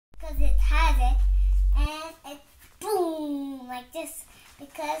like this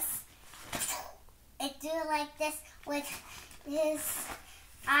because it do like this with his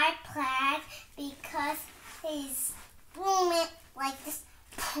iPad because he's boom it like this.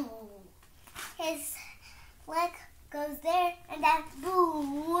 His leg goes there and then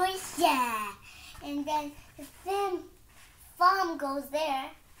boom, yeah. And then his thumb goes there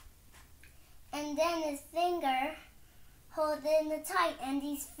and then his finger hold in the tight and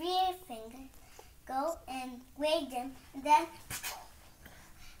these 3 fingers go and wave them and then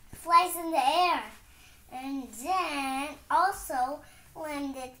flies in the air. And then also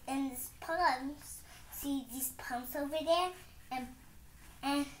landed in these pumps. See these pumps over there?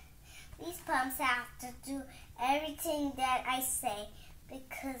 And these pumps have to do everything that I say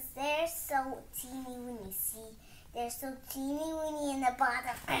because they're so teeny weeny. See, they're so teeny weeny in the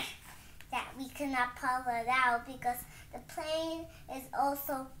bottom that we cannot pull it out because the plane is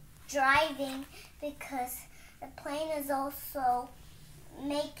also driving because the plane is also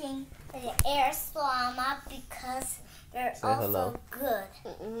making the air slam up because they're Say also hello. good.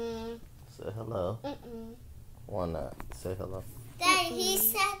 Say hello. Why not? Say hello. Dad, he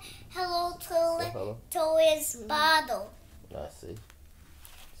said hello Say hello. to his bottle. I see.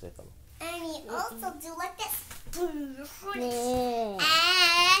 Say hello. And he also do like this. And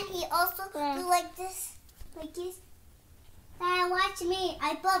he also do like this. Like this. Dad, watch me.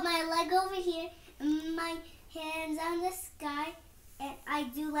 I put my leg over here and my hands on the sky. And I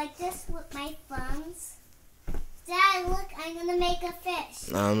do like this with my thumbs. Dad, look, I'm going to make a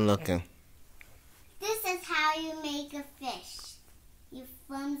fish. I'm looking. This is how you make a fish. Your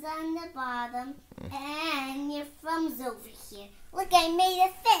thumbs on the bottom and your thumbs over here. Look, I made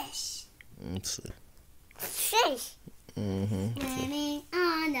a fish. Let's see. Fish. Mm-hmm. Swimming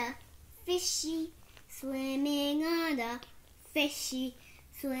on the fishy. Swimming on the fishy.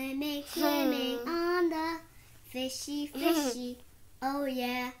 Swimming on the fishy. Oh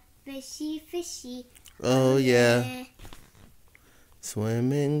yeah, fishy. Oh yeah.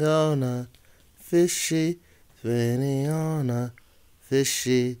 Swimming on a fishy. Swimming on a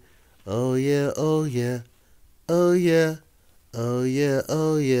fishy. Oh yeah, oh yeah. Oh yeah. Oh yeah,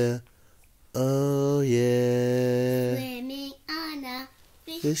 oh yeah. Oh yeah. Swimming on a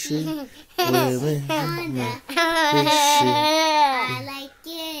Fishy. fishy. Swimming on the fishy. I like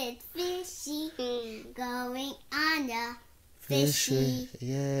it, fishy. Going on the Fishy.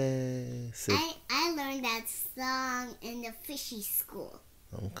 Yay. I learned that song in the fishy school.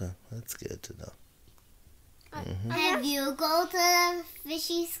 Okay, that's good to know. Have you go to the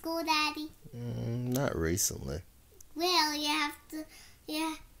fishy school, Daddy? Not recently. Well, you have to.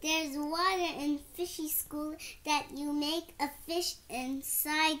 Yeah, there's water in fishy school that you make a fish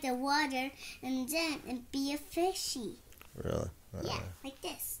inside the water and then it be a fishy. Really? Yeah, like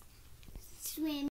this. Swim.